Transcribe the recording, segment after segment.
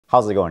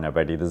How's it going,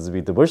 everybody? This is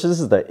Vito Bush. This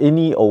is the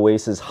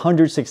innioasis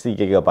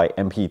 160GB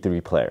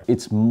MP3 player.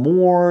 It's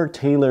more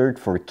tailored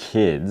for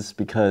kids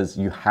because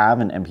you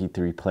have an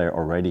MP3 player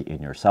already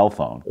in your cell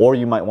phone. Or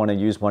you might want to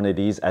use one of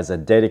these as a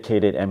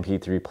dedicated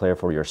MP3 player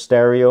for your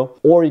stereo,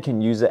 or you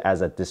can use it as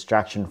a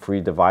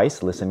distraction-free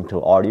device listening to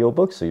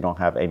audiobooks so you don't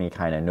have any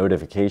kind of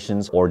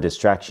notifications or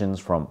distractions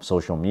from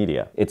social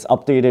media. It's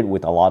updated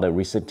with a lot of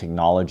recent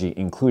technology,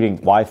 including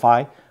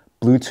Wi-Fi,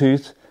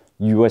 Bluetooth,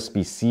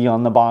 USB-C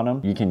on the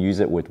bottom. You can use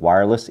it with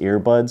wireless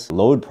earbuds.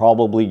 Load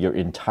probably your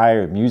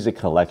entire music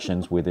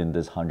collections within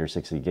this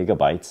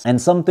 160GB.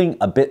 And something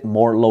a bit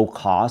more low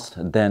cost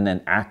than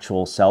an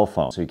actual cell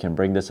phone. So you can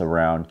bring this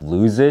around,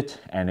 lose it,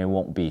 and it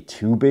won't be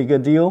too big a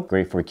deal.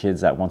 Great for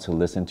kids that want to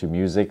listen to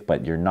music,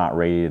 but you're not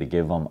ready to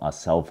give them a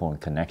cell phone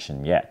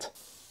connection yet.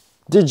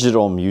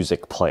 Digital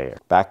music player.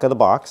 Back of the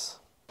box.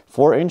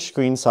 4-inch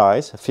screen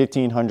size,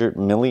 1500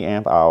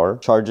 milliamp hour,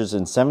 charges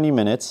in 70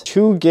 minutes,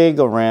 2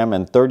 gig of RAM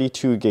and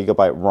 32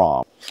 gigabyte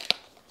ROM.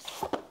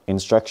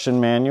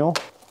 Instruction manual.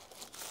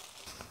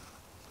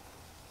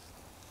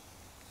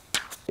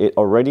 It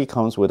already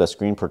comes with a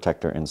screen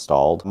protector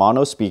installed.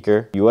 Mono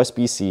speaker,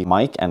 USB-C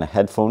mic and a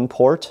headphone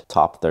port.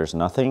 Top, there's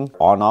nothing.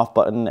 On-off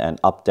button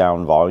and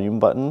up-down volume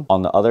button.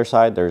 On the other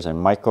side, there's a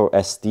micro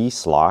SD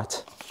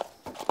slot.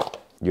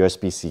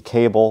 USB-C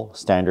cable,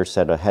 standard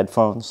set of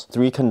headphones,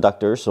 3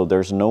 conductors, so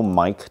there's no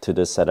mic to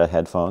this set of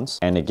headphones,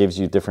 and it gives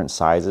you different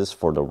sizes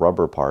for the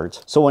rubber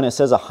parts. So when it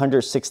says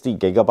 160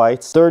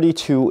 gigabytes,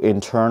 32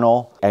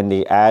 internal, and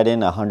they add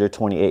in a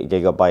 128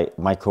 gigabyte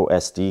micro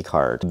SD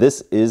card.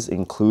 This is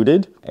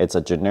included. It's a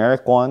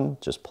generic one,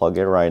 just plug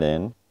it right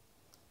in.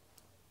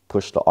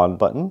 Push the on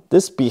button.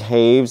 This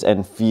behaves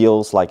and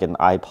feels like an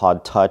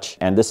iPod Touch,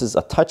 and this is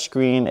a touch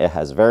screen. It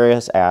has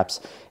various apps.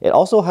 It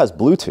also has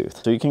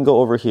Bluetooth, so you can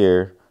go over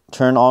here,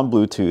 turn on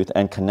Bluetooth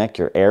and connect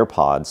your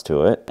AirPods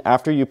to it.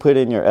 After you put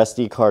in your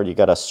SD card, you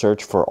gotta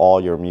search for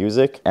all your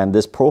music, and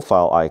this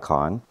profile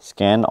icon,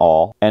 scan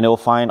all, and it'll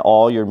find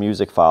all your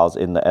music files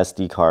in the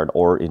SD card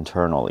or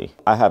internally.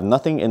 I have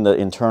nothing in the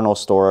internal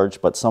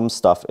storage, but some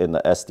stuff in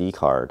the SD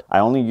card. I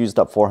only used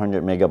up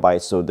 400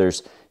 megabytes, so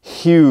there's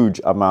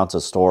huge amounts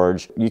of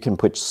storage. You can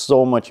put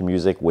so much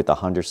music with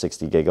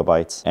 160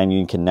 gigabytes, and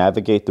you can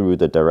navigate through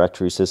the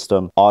directory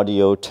system.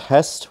 Audio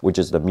test, which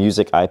is the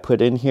music I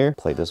put in here.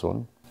 Play this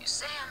one.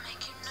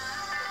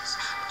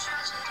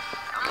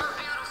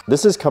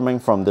 This is coming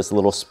from this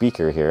little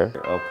speaker here.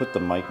 I'll put the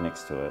mic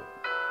next to it.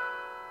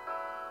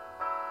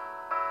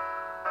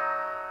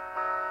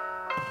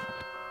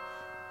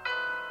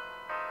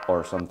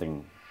 Or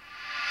something.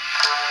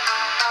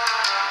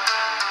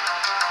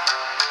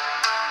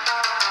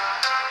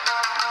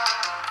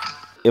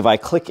 If I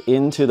click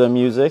into the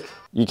music,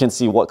 you can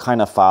see what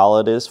kind of file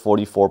it is,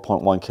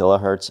 44.1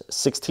 kilohertz,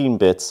 16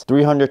 bits,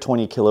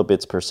 320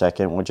 kilobits per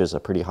second, which is a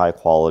pretty high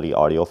quality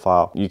audio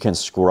file. You can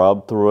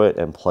scrub through it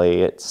and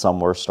play it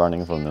somewhere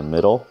starting from the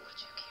middle.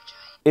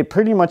 It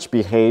pretty much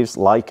behaves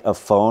like a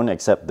phone,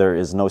 except there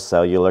is no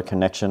cellular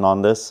connection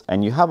on this.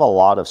 And you have a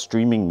lot of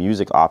streaming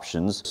music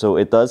options. So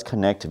it does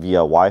connect via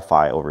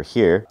Wi-Fi over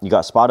here. You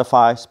got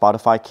Spotify,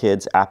 Spotify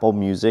Kids, Apple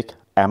Music,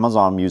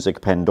 Amazon Music,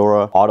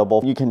 Pandora,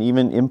 Audible. You can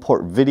even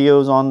import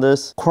videos on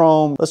this.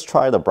 Chrome. Let's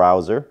try the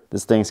browser.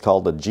 This thing's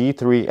called the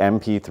G3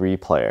 MP3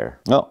 Player.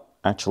 Oh,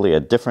 actually a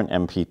different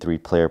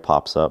MP3 player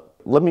pops up.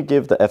 Let me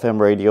give the FM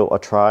radio a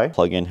try.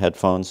 Plug-in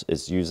headphones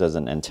is used as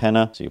an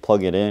antenna. So you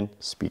plug it in,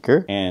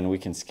 speaker, and we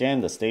can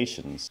scan the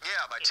stations. Yeah,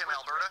 by Tim,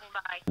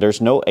 Alberta.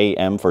 There's no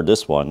AM for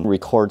this one.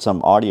 Record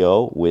some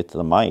audio with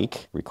the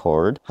mic.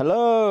 Record.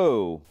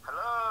 Hello.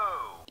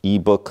 Hello.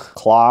 Ebook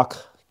clock,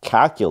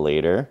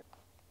 calculator.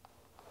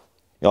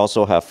 You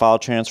also have file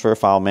transfer,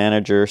 file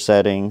manager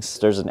settings.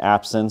 There's an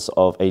absence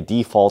of a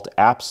default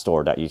app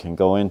store that you can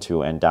go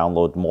into and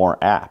download more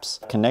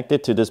apps.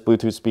 Connected to this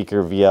Bluetooth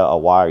speaker via a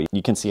wire,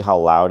 you can see how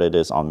loud it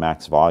is on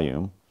max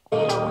volume.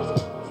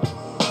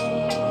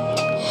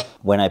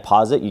 When I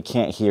pause it, you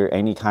can't hear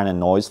any kind of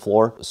noise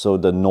floor, so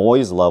the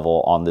noise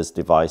level on this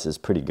device is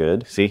pretty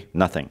good. See,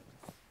 nothing.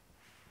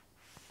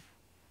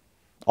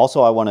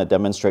 Also, I want to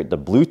demonstrate the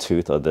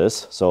Bluetooth of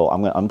this, so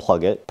I'm going to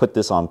unplug it, put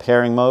this on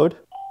pairing mode.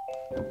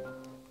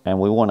 And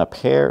we want to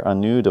pair a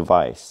new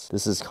device.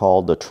 This is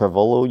called the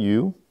Trevolo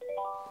U.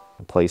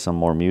 Play some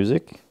more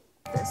music.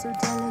 They're so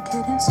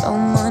delicate and so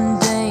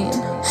mundane,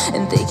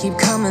 and they keep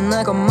coming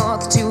like a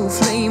moth to a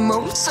flame.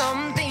 Oh,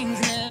 some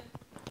things.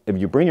 If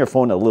you bring your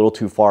phone a little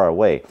too far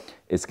away,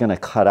 it's gonna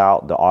cut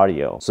out the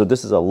audio. So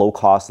this is a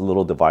low-cost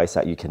little device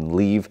that you can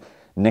leave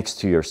next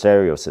to your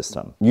stereo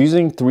system.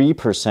 Using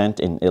 3%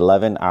 in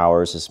 11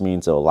 hours, this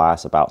means it'll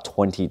last about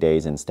 20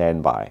 days in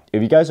standby.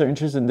 If you guys are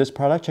interested in this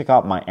product, check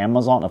out my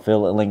Amazon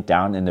affiliate link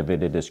down in the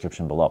video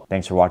description below.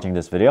 Thanks for watching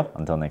this video.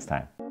 Until next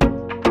time.